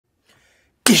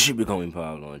This your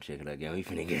BigHomiePablo and check it out, y'all. We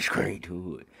finna get straight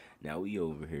to it. Now we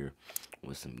over here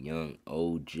with some young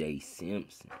OJ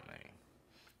Simpson, man.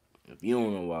 If you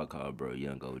don't know what I call bro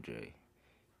young OJ,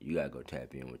 you gotta go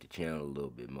tap in with the channel a little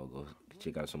bit more. Go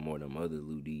check out some more of them other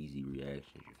little Deezi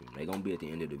reactions. You feel me? They gonna be at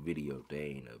the end of the video if they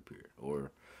ain't up here.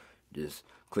 Or just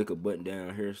click a button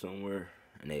down here somewhere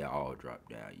and they all drop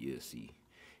down. You'll see.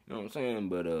 You know what I'm saying?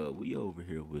 But we over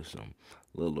here with some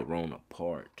Llorona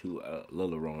Pt.2.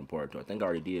 Llorona Pt.2. I think I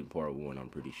already did part 1, I'm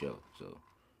pretty sure. So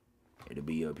it'll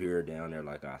be up here, down there,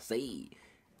 like I said.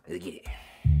 Let's get it.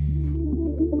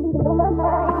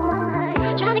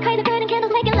 Trying to create the good and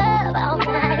candles making love all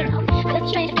night. But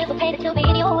stranger feels okay to be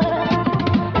in your world.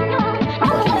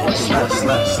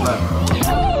 Slap.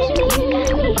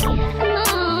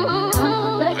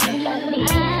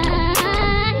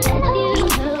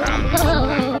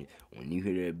 When you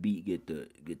hear that beat, get the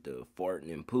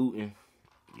farting and pooting,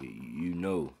 you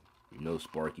know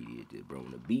Sparky did this, bro.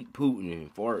 When the beat pooting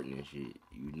and farting and shit,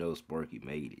 you know Sparky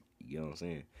made it. You know what I'm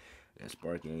saying? That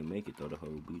Sparky ain't make it, throw the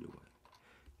whole beat away.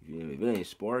 You feel me? If it ain't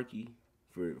Sparky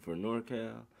for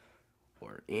NorCal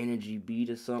or Energy beat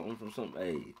or something from something,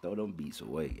 hey, throw them beats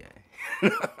away, guy.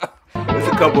 There's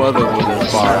a couple other ones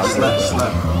that's fire.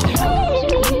 Slap.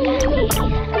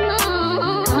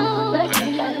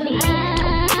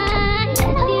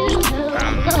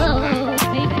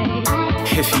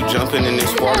 If you jumping in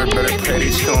this water, better pray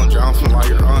that you don't drown from while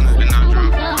you're on it.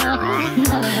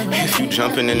 If you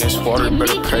jumping in this water,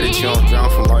 better pray that you don't drown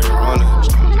from while you're on it.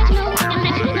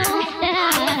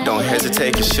 Don't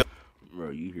hesitate, cause she'll. Bro,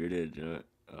 you hear that, John?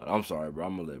 I'm sorry, bro.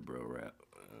 I'm gonna let bro rap.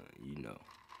 You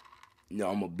know,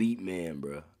 I'm a beat man,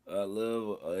 bro. I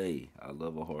love a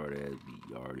hard ass beat.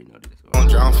 You already know this. Don't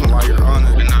drown from while you're on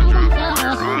it.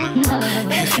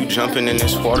 If you jumping in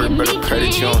this water, better pray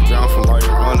that you don't drown from while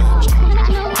you're on it.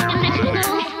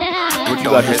 What you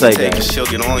got to say, guys? Cause she'll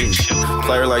get on you.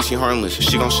 Play her like she harmless.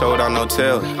 She gon' show without no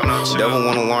tail. Devil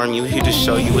won't alarm you. He just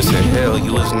show you it's a hell.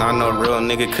 You is not no real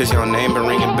nigga, cause your name been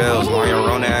ringing bells.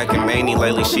 Llorona acting manny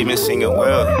lately. She been singing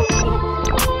well.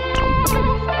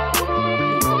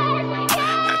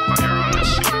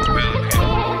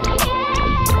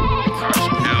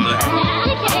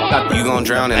 You gon'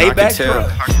 drown and I can tell.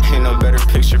 Ain't no better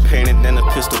picture painted than a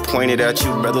pistol pointed at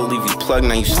you. Brother leave you plugged,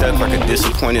 now you stuck like a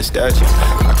disappointed statue.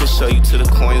 I can show you to the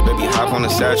coins, baby, hop on the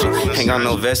statue. Ain't got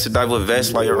no vest to dive with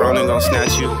vest, like your owner gon'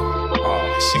 snatch you.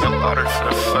 Oh, sing about her for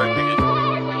the fuck, nigga.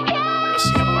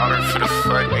 Sing about her for the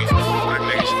fuck, nigga.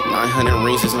 900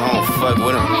 rings is long, fuck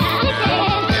with him.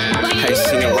 Hey,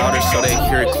 sing it louder so they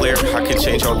hear it clear. I can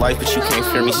change your life, but you can't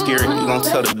fear me scared. You gon'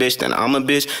 tell the bitch that I'm a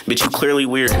bitch, bitch, you clearly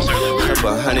weird. Up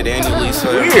 100 annually,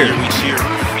 so every year we cheer.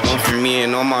 One for me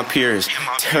and all my peers.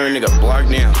 Turn nigga block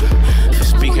down. For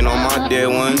speaking on my dead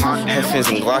ones. Headphones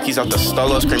and Glockies out the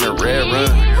stolo, screaming red run.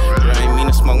 But I ain't mean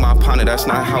to smoke my partner, that's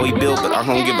not how he built. But I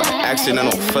don't give an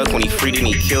accidental fuck when he freed and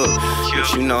he killed.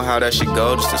 But you know how that shit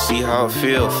go, just to see how it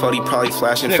feel. 40 probably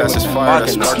flashing fast as fire, that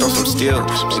sparked on some steel.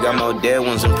 We got more dead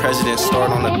ones and presidents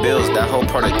start on the bills. That whole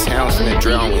part of town's finna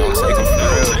drown, we don't take them for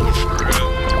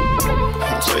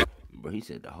real. Bro, he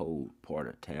said the whole part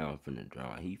of town finna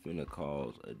drown. He finna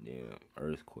cause a damn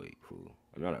earthquake, fool.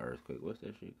 Not an earthquake, what's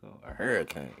that shit called? A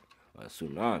hurricane, a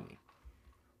tsunami.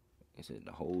 He said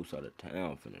the whole side of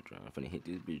town finna drown. Finna hit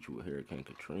this bitch with Hurricane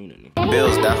Katrina, nigga.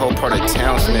 Bills, that whole part of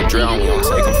town's finna drown, we don't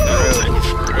take them for real.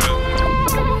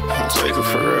 Don't take them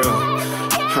for real.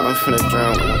 I'm finna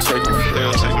drown, we don't take them for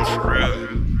real. Take them for real.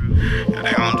 Yeah,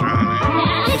 they gon' drown me.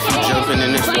 If you jumping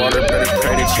in this water, better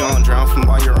pray that you don't drown from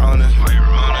while you're on it.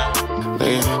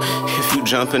 If you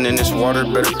jumping in this water,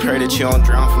 better pray that you don't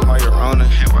drown from while you're on it.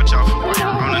 Hey, watch out for while you're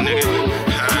on it,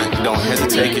 nigga. Don't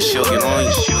hesitate, cause she'll get on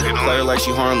you. Play her like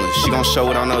she harmless. She gon' show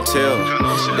without no tail.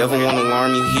 Devil won't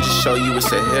alarm you. He just show you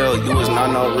it's a hell. You was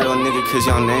not no real nigga, cause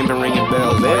your name been ringing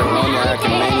bells. Llorona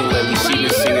acting manny lately. She been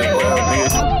singing well,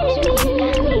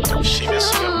 nigga. She been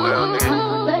singing well, nigga.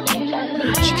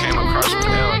 She came across from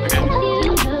hell, nigga.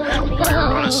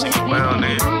 Llorona singing well,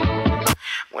 nigga.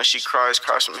 When she cries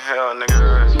from hell, nigga.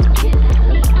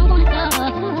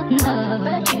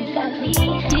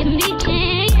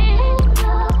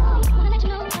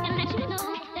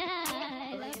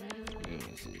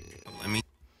 Let me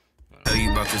tell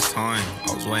you about this time.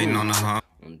 I was waiting on the hump.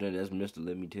 That's Mr.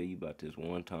 Let me tell you about this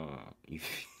one time.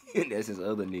 That's his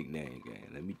other nickname, gang.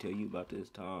 Let me tell you about this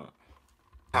time.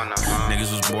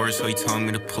 Niggas was bored, so he told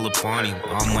me to pull up on him.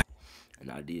 I'm like, and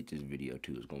I did this video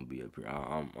too. It's gonna be up here.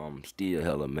 I'm still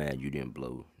hella mad you didn't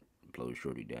blow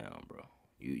Shorty down, bro.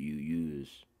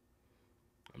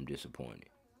 I'm disappointed.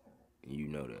 You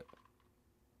know that.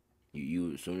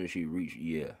 You as soon as she reached,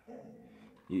 yeah.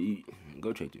 You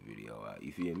go check the video out.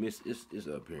 You feel me? It's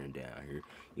up here and down here.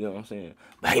 You know what I'm saying?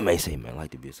 But he may say, man,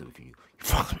 like the video, so if you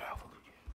fuck him out.